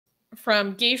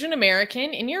From Gasian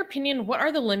American, in your opinion, what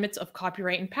are the limits of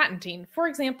copyright and patenting? For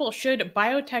example, should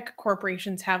biotech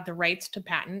corporations have the rights to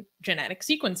patent genetic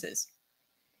sequences?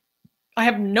 I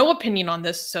have no opinion on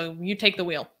this, so you take the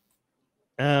wheel.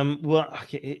 Well,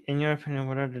 okay, in your opinion,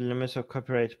 what are the limits of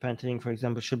copyright patenting? For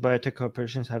example, should biotech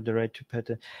corporations have the right to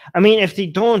patent? I mean, if they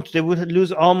don't, they would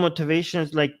lose all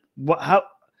motivations. Like, what? How?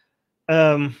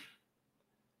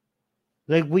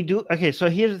 Like we do. Okay, so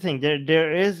here's the thing.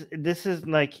 There is. This is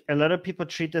like a lot of people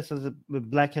treat this as a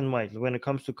black and white when it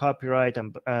comes to copyright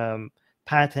and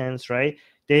patents, right?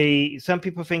 Some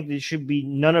people think there should be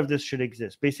none of this should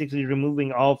exist. Basically,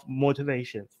 removing all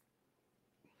motivation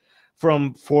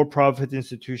from for-profit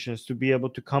institutions to be able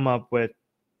to come up with,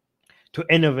 to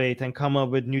innovate and come up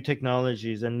with new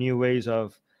technologies and new ways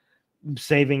of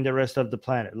saving the rest of the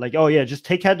planet. Like, oh yeah, just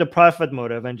take out the profit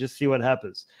motive and just see what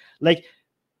happens. Like,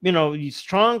 you know,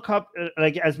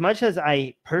 like, as much as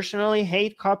I personally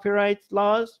hate copyright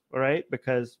laws, right,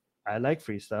 because I like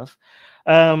free stuff,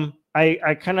 I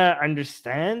kind of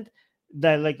understand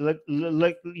that, like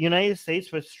United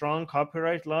States with strong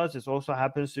copyright laws, it also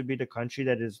happens to be the country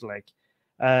that is like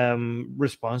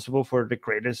responsible for the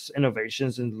greatest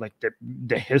innovations in like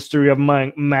the history of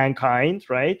mankind,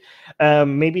 right?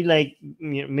 Maybe like,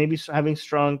 you know, maybe having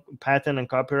strong patent and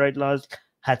copyright laws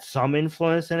had some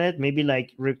influence in it. Maybe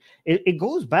like it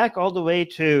goes back all the way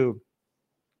to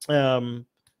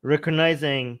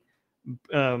recognizing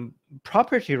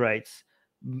property rights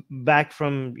back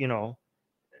from, you know,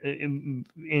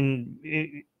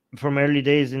 from early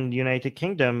days in the United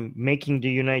Kingdom, making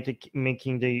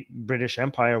the British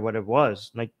Empire what it was,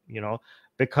 like, you know,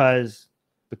 because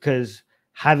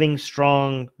having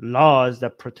strong laws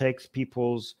that protects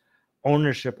people's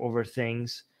ownership over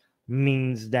things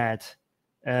means that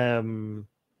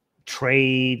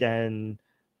trade and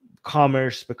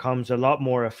commerce becomes a lot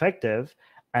more effective,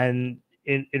 and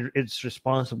it's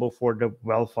responsible for the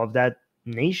wealth of that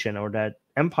nation or that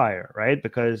empire, right?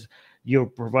 Because you're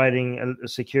providing a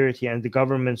security, and the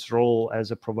government's role as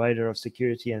a provider of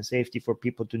security and safety for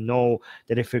people to know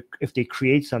that if they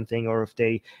create something or if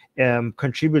they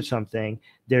contribute something,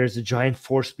 there's a giant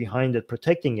force behind it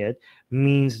protecting it,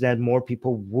 means that more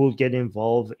people will get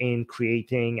involved in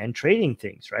creating and trading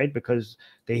things, right? Because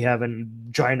they have a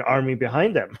giant army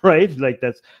behind them, right? Like,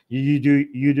 that's, you do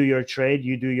your trade,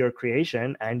 you do your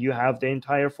creation, and you have the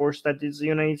entire force that is the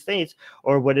United States,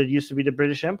 or what it used to be the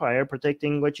British Empire,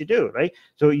 protecting what you do, right?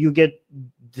 So you get,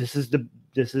 this is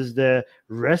the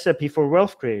recipe for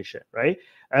wealth creation, right?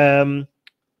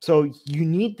 So you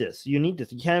need this. You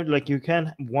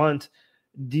can't want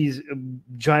these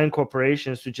giant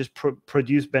corporations to just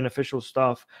produce beneficial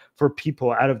stuff for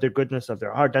people out of their goodness of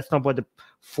their heart. That's not what the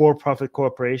for-profit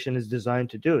corporation is designed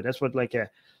to do. That's what, like,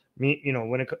 you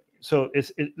know, so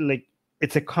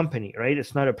it's a company, right?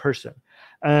 It's not a person.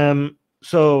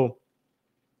 So,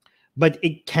 but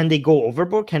can they go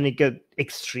overboard? Can they get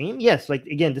extreme? Yes. Like,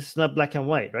 again, this is not black and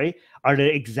white, right? Are there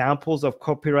examples of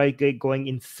copyright going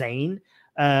insane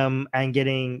and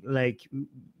getting, like,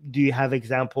 do you have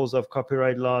examples of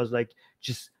copyright laws like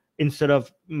just instead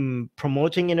of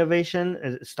promoting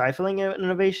innovation, stifling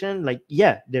innovation? Like,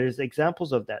 yeah, there's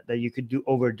examples of that you could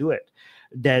overdo it.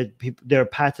 That there are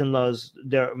patent laws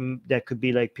there that could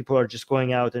be like people are just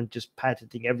going out and just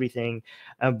patenting everything,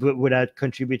 but without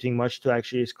contributing much to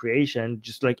actually its creation.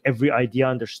 Just like every idea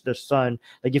under the sun,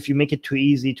 like if you make it too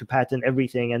easy to patent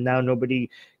everything, and now nobody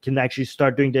can actually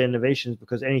start doing the innovations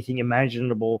because anything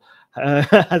imaginable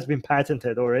has been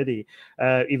patented already,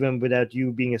 even without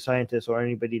you being a scientist or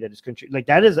anybody that is contributing. Like,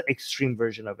 that is an extreme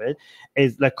version of it.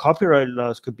 Is like copyright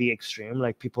laws could be extreme,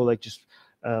 like people like just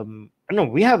I know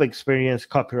we have experienced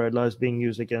copyright laws being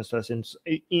used against us in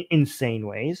insane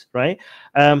ways, right?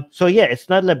 So yeah, it's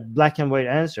not a black and white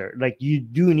answer. Like, you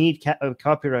do need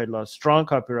copyright laws, strong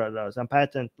copyright laws, and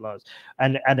patent laws,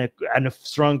 and a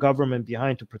strong government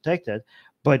behind to protect it.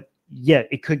 But yeah,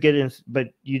 it could get in, but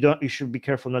you should be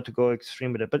careful not to go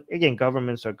extreme with it. But again,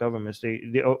 governments are governments. They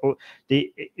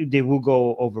will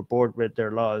go overboard with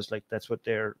their laws. Like, that's what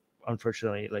they're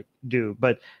unfortunately like do.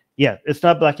 But yeah, it's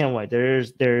not black and white.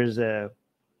 There's a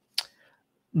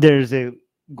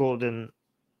golden,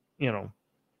 you know,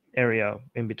 area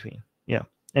in between. Yeah.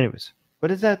 Anyways,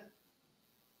 what is that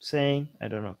saying? I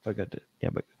don't know. I got it. Yeah,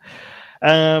 but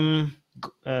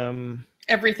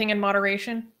Everything in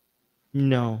moderation.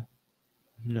 No.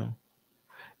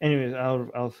 Anyways,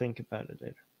 I'll think about it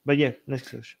later. But yeah, next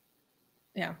question.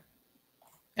 Yeah.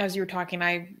 As you were talking,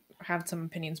 I had some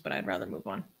opinions, but I'd rather move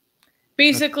on.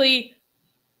 Basically,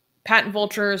 patent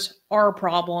vultures are a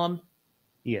problem.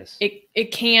 Yes.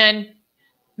 It can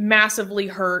massively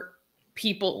hurt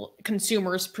people,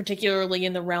 consumers, particularly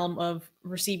in the realm of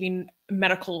receiving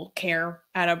medical care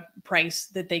at a price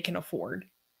that they can afford.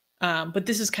 But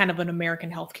this is kind of an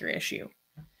American healthcare issue.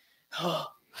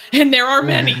 And there are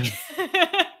many.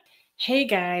 Hey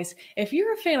guys, if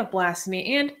you're a fan of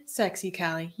blasphemy and sexy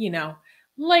Callie, you know,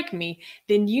 like me,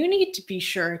 then you need to be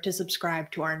sure to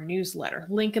subscribe to our newsletter,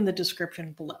 link in the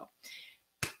description below.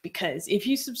 Because if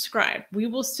you subscribe, we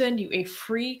will send you a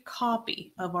free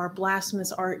copy of our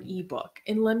Blasphemous Art ebook.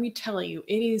 And let me tell you,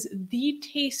 it is the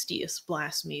tastiest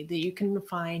blasphemy that you can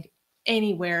find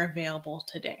anywhere available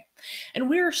today. And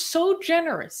we are so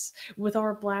generous with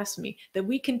our blasphemy that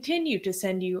we continue to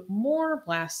send you more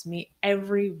blasphemy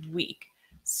every week.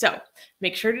 So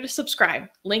make sure to subscribe,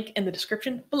 link in the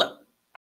description below.